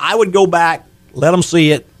think I would go back, let them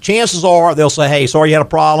see it. Chances are they'll say, hey, sorry you had a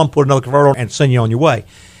problem, put another converter and send you on your way.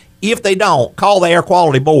 If they don't, call the air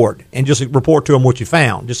quality board and just report to them what you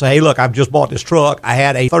found. Just say, hey, look, I've just bought this truck. I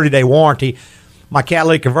had a 30-day warranty. My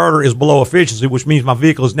catalytic converter is below efficiency, which means my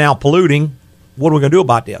vehicle is now polluting. What are we going to do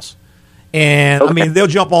about this? And, I mean, they'll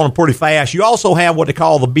jump on them pretty fast. You also have what they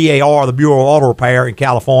call the BAR, the Bureau of Auto Repair in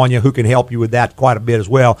California, who can help you with that quite a bit as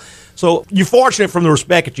well. So you're fortunate from the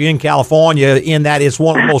respect that you're in California in that it's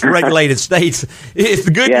one of the most regulated states.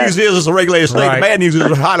 The good news is it's a regulated state. The bad news is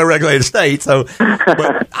it's a highly regulated state. So,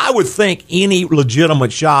 but I would think any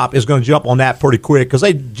legitimate shop is going to jump on that pretty quick because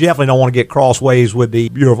they definitely don't want to get crossways with the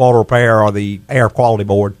Bureau of Auto Repair or the Air Quality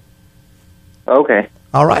Board. Okay.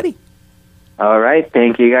 All righty. All right.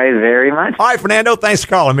 Thank you guys very much. All right, Fernando. Thanks for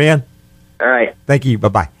calling, man. All right. Thank you.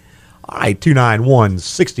 Bye-bye. All right,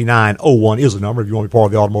 291-6901 is the number. If you want to be part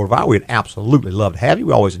of the Automotive Hour, we'd absolutely love to have you.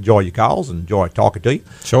 We always enjoy your calls and enjoy talking to you.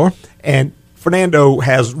 Sure. And Fernando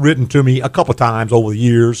has written to me a couple of times over the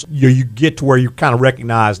years. You get to where you kind of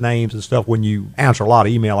recognize names and stuff when you answer a lot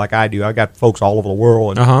of email like I do. I got folks all over the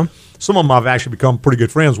world. And some of them I've actually become pretty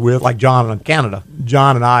good friends with, like John in Canada.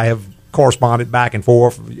 John and I have corresponded back and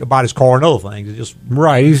forth about his car and other things. It's just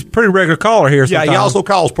he's a pretty regular caller here sometimes. Yeah, he also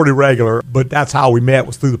calls pretty regular, but that's how we met,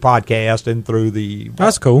 was through the podcast and through the...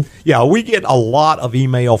 That's cool. Yeah, we get a lot of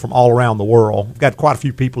email from all around the world. We've got quite a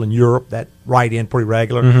few people in Europe that write in pretty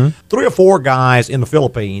regular. 3 or 4 guys in the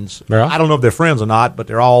Philippines. I don't know if they're friends or not, but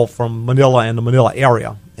they're all from Manila and the Manila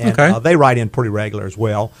area. And they write in pretty regular as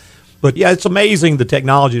well. But, yeah, it's amazing the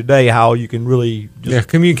technology today, how you can really just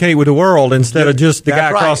communicate with the world instead of just the guy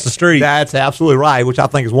across the street. That's absolutely right, which I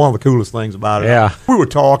think is one of the coolest things about it. Yeah. We were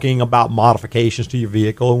talking about modifications to your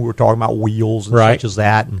vehicle, and we were talking about wheels and such as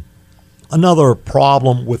that. And another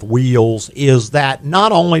problem with wheels is that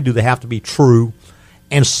not only do they have to be true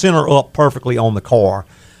and center up perfectly on the car,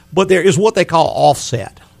 but there is what they call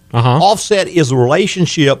offset. Offset is the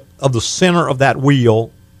relationship of the center of that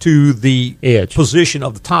wheel to the position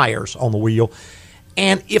of the tires on the wheel.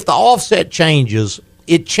 And if the offset changes,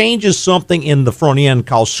 it changes something in the front end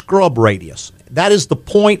called scrub radius. That is the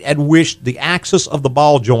point at which the axis of the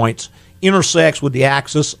ball joints intersects with the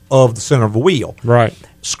axis of the center of the wheel. Right.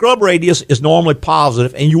 Scrub radius is normally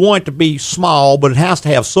positive, and you want it to be small, but it has to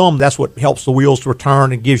have some. That's what helps the wheels to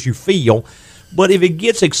return and gives you feel. But if it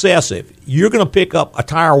gets excessive, you're going to pick up a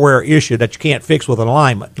tire wear issue that you can't fix with an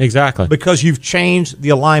alignment. Exactly. Because you've changed the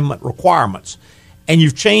alignment requirements, and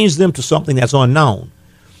you've changed them to something that's unknown.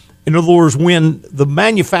 In other words, when the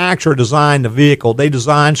manufacturer designed the vehicle, they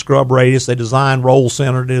designed scrub radius, they designed roll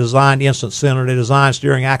center, they designed instant center, they designed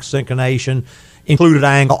steering axis inclination, included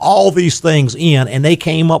angle, all these things in, and they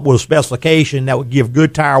came up with a specification that would give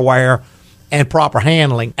good tire wear and proper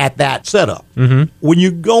handling at that setup. Mm-hmm. When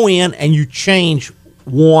you go in and you change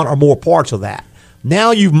one or more parts of that,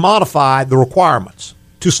 now you've modified the requirements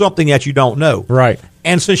to something that you don't know. Right.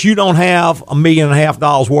 And since you don't have $1.5 million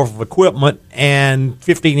worth of equipment and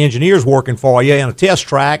 15 engineers working for you and a test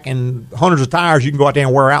track and hundreds of tires you can go out there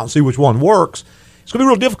and wear out and see which one works, it's going to be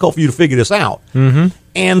real difficult for you to figure this out. Mm-hmm.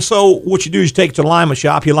 And so what you do is you take it to the alignment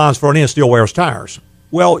shop, he aligns front end, still wears tires.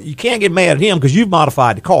 Well, you can't get mad at him because you've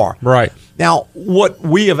modified the car. Right. Now, what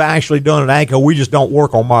we have actually done at AGCO, we just don't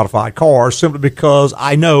work on modified cars simply because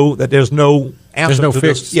I know that there's no answer to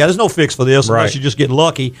fix. this. Yeah, there's no fix for this unless you just get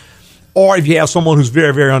lucky. Or if you have someone who's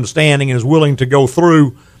very, very understanding and is willing to go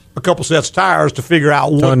through a couple sets of tires to figure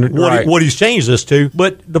out what he's changed this to.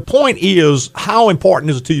 But the point is, how important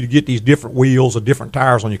is it to you to get these different wheels or different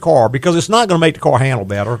tires on your car? Because it's not going to make the car handle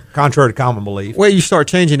better, contrary to common belief. Well, you start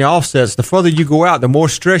changing the offsets. The further you go out, the more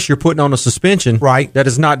stress you're putting on the suspension. Right. That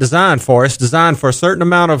is not designed for. It's designed for a certain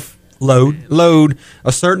amount of load,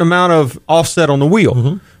 a certain amount of offset on the wheel.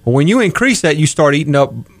 Mm-hmm. Well, when you increase that, you start eating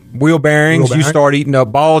up wheel bearings, you start eating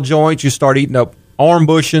up ball joints, you start eating up arm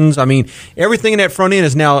bushings. I mean, everything in that front end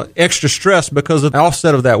is now extra stressed because of the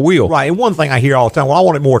offset of that wheel. Right. And one thing I hear all the time, well, I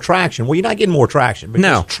wanted more traction. Well, you're not getting more traction.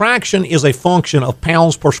 Because traction is a function of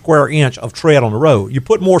pounds per square inch of tread on the road. You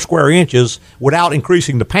put more square inches without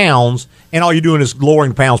increasing the pounds, and all you're doing is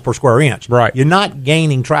lowering the pounds per square inch. Right. You're not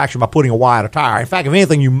gaining traction by putting a wider tire. In fact, if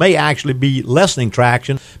anything, you may actually be lessening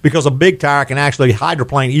traction because a big tire can actually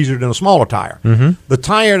hydroplane easier than a smaller tire. Mm-hmm. The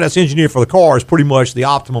tire that's engineered for the car is pretty much the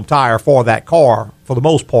optimum tire for that car for the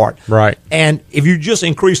most part. Right. And if you just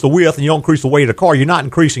increase the width and you don't increase the weight of the car, you're not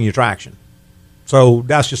increasing your traction. So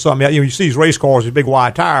that's just something. You see these race cars with big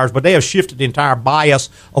wide tires, but they have shifted the entire bias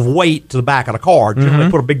of weight to the back of the car. Generally,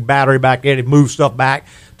 they put a big battery back there, they move stuff back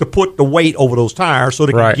to put the weight over those tires so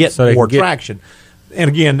they can get more traction. And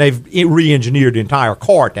again, they've re-engineered the entire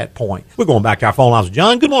car at that point. We're going back to our phone lines with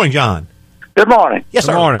John. Good morning, John. Good morning. Yes,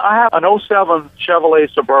 sir. Good morning. I have an 07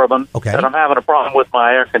 Chevrolet Suburban that I'm having a problem with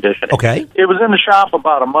my air conditioning. Okay. It was in the shop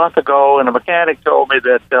about a month ago, and the mechanic told me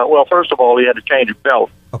that, well, first of all, he had to change a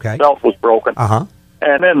belt. Okay. The belt was broken. Uh-huh.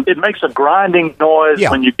 And then it makes a grinding noise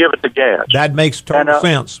when you give it the gas. That makes total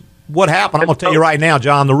sense. What happened, I'm going to tell you right now,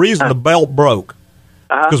 John, the reason the belt broke,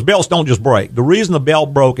 because belts don't just break. The reason the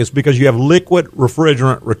belt broke is because you have liquid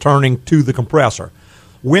refrigerant returning to the compressor.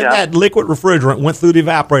 When that liquid refrigerant went through the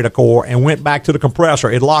evaporator core and went back to the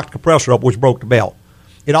compressor, it locked the compressor up, which broke the belt.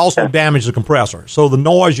 It also damaged the compressor. So the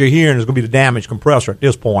noise you're hearing is going to be the damaged compressor at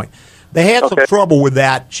this point. They had some trouble with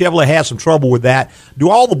that. Chevrolet had some trouble with that.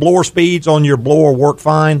 Do all the blower speeds on your blower work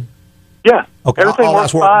fine? Yeah. Okay. Everything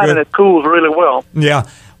works fine, and it cools really well. Yeah.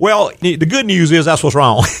 Well, the good news is that's what's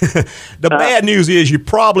wrong. The bad news is you're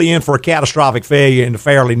probably in for a catastrophic failure in the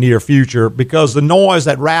fairly near future because the noise,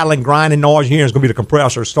 that rattling, grinding noise you hear is going to be the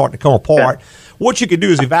compressor starting to come apart. What you could do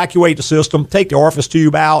is evacuate the system, take the orifice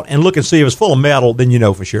tube out, and look and see if it's full of metal, then you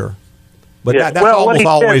know for sure. But that's almost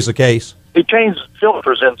always the case. He changed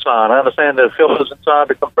filters inside. I understand the filters inside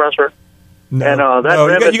the compressor. No,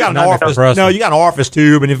 and you got an orifice. No, you got an orifice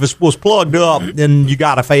tube, and if it was plugged up, then you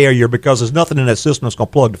got a failure because there's nothing in that system that's going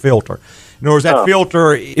to plug the filter. In other words, that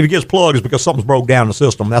filter, if it gets plugged, is because something's broke down in the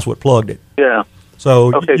system. That's what plugged it. Yeah.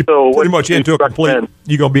 So you're pretty much into a complete.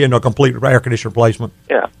 You're going to be into a complete air conditioner replacement.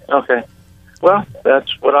 Yeah. Okay. Well,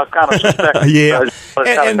 that's what I kind of suspect. Yeah.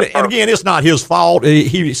 And again, it's not his fault.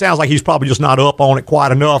 He sounds like he's probably just not up on it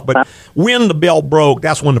quite enough. But when the belt broke,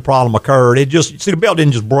 that's when the problem occurred. The belt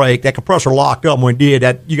didn't just break. That compressor locked up when it did.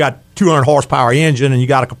 That you got 200 horsepower engine and you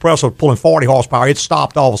got a compressor pulling 40 horsepower. It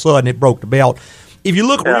stopped all of a sudden. It broke the belt. If you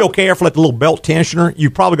look real careful at the little belt tensioner,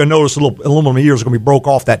 you're probably going to notice the little aluminum ears are going to be broke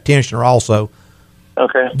off that tensioner also.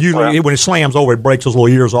 Okay. Usually when it slams over, it breaks those little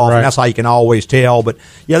ears off, and that's how you can always tell. But,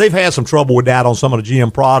 yeah, they've had some trouble with that on some of the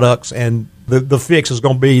GM products, and the fix is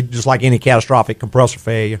going to be just like any catastrophic compressor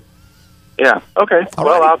failure. Yeah. Okay.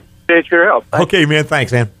 I'll appreciate your help. Okay, man.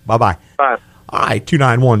 Thanks, man. Bye-bye. Bye. All right,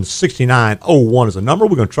 291-6901 is the number.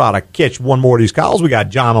 We're going to try to catch one more of these calls. We got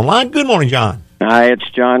John online. Good morning, John. Hi, it's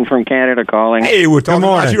John from Canada calling. Hey, we were talking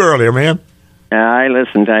about you earlier, man. I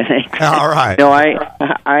listened, I think. All right. No,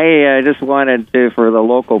 I just wanted to, for the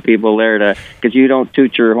local people there, because you don't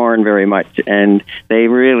toot your horn very much, and they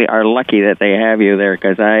really are lucky that they have you there,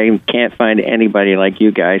 because I can't find anybody like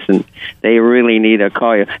you guys, and they really need to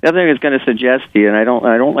call you. The other thing I was going to suggest to you, and I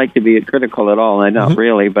don't like to be critical at all, and not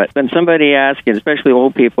really, but when somebody asks you, especially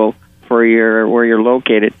old people, where you're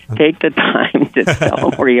located, take the time to tell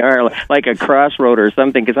them where you are, like a crossroad or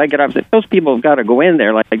something, because I get up and say, those people have got to go in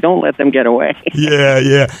there. Like, don't let them get away.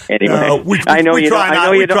 Yeah. Anyway, we try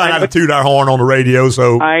not to toot our horn on the radio,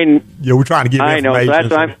 so we're trying to give information. I know,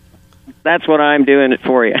 so that's what I'm doing it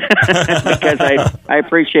for you, because I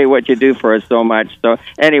appreciate what you do for us so much. So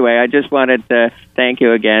anyway, I just wanted to thank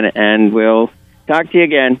you again, and we'll talk to you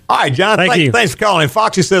again. All right, John, thanks for calling.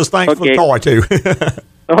 Foxy says thanks for the call, too.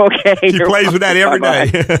 Okay. She plays with that every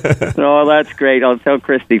day. Oh, that's great. I'll tell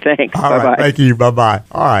Christy. Thanks. All right. Thank you. Bye-bye.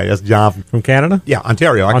 All right. That's John from Canada? Yeah,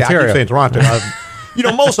 Ontario. I keep saying Toronto.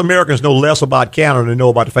 Most Americans know less about Canada than they know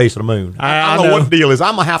about the face of the moon. I don't know what the deal is.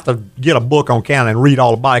 I'm going to have to get a book on Canada and read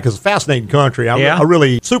all about it because it's a fascinating country. A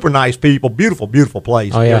really super nice people, beautiful, beautiful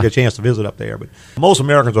place. Oh, yeah. You'll get a chance to visit up there. But most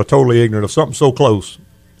Americans are totally ignorant of something so close.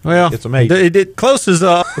 Well, it's amazing. Close is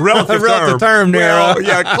a relative term there.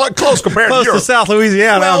 Well, close compared close to Europe. To South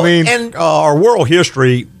Louisiana. Well, and our world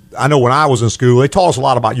history, I know when I was in school, they taught us a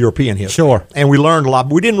lot about European history. Sure. And we learned a lot,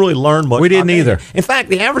 but we didn't really learn much. We didn't either. In fact,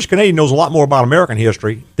 the average Canadian knows a lot more about American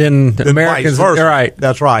history than Americans. Vice versa. Right.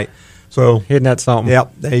 That's right. So, isn't that something?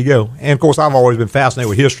 Yep, there you go. And, of course, I've always been fascinated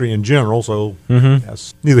with history in general, so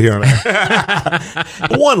that's neither here nor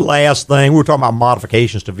there. One last thing, we were talking about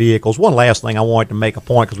modifications to vehicles. One last thing I wanted to make a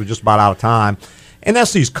point because we're just about out of time, and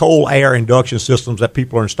that's these cold air induction systems that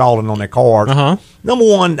people are installing on their cars. Number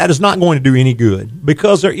one, that is not going to do any good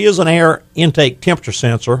because there is an air intake temperature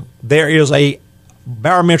sensor. There is a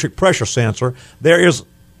barometric pressure sensor. There is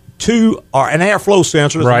an airflow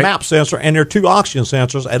sensor, there's a map sensor, and there are 2 oxygen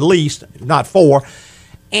sensors at least, not 4.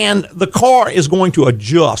 And the car is going to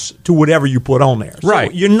adjust to whatever you put on there. So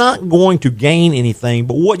you're not going to gain anything,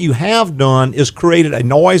 but what you have done is created a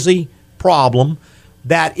noisy problem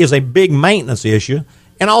that is a big maintenance issue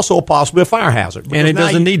and also possibly a fire hazard. And it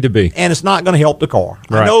doesn't need to be. And it's not going to help the car.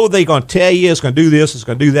 I know they're going to tell you it's going to do this, it's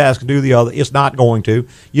going to do that, it's going to do the other. It's not going to.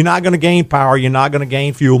 You're not going to gain power. You're not going to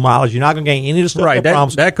gain fuel mileage. You're not going to gain any of the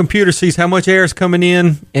stuff. That computer sees how much air is coming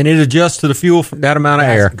in, and it adjusts to the fuel for that amount of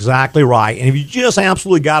air. Exactly right. And if you just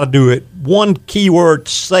absolutely got to do it, one key word,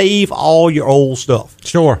 save all your old stuff.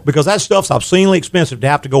 Sure. Because that stuff's obscenely expensive to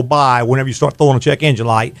have to go buy whenever you start throwing a check engine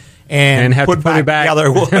light. And have to put it back together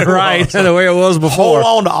the way it was before.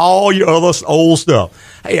 Hold on to all your other old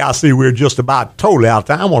stuff. Hey, I see we're just about totally out of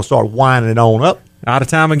time. I want to start winding it on up. Out of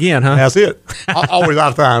time again, huh? That's it. Always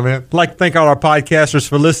out of time, man. I'd like to thank all our podcasters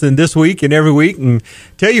for listening this week and every week. And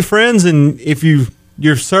tell your friends, and if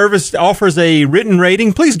your service offers a written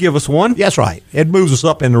rating, please give us one. That's right. It moves us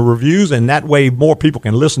up in the reviews, and that way more people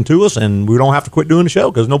can listen to us, and we don't have to quit doing the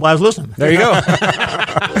show because nobody's listening. There you go.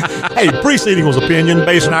 Hey, preceding was opinion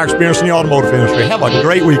based on our experience in the automotive industry. Have a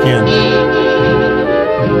great weekend.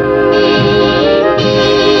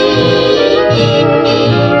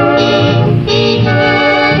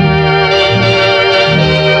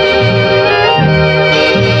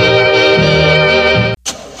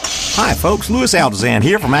 Hi, folks. Louis Altazan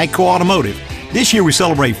here from AGCO Automotive. This year we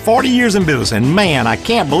celebrate 40 years in business, and man, I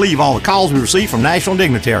can't believe all the calls we receive from national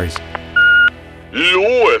dignitaries.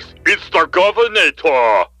 Louis, it's the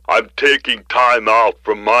Governor. I'm taking time out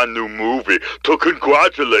from my new movie to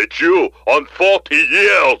congratulate you on 40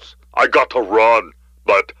 years. I got to run,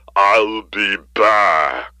 but I'll be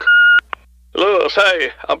back. Louis,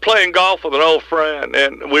 hey, I'm playing golf with an old friend,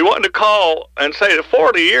 and we wanted to call and say that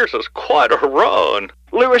 40 years is quite a run.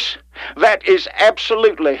 Louis, that is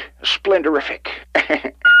absolutely splendorific.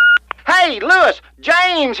 Hey, Louis,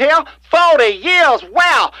 James here, 40 years,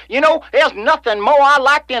 wow. You know, there's nothing more I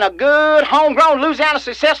like than a good homegrown Louisiana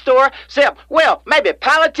success story, except, well, maybe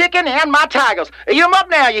politicking and my Tigers. You 'em up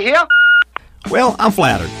now, you hear? Well, I'm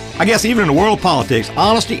flattered. I guess even in the world of politics,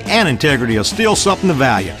 honesty and integrity are still something to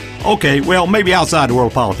value. Okay, well, maybe outside the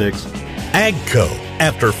world of politics. AGCO.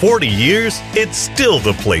 After 40 years, it's still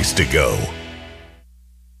the place to go.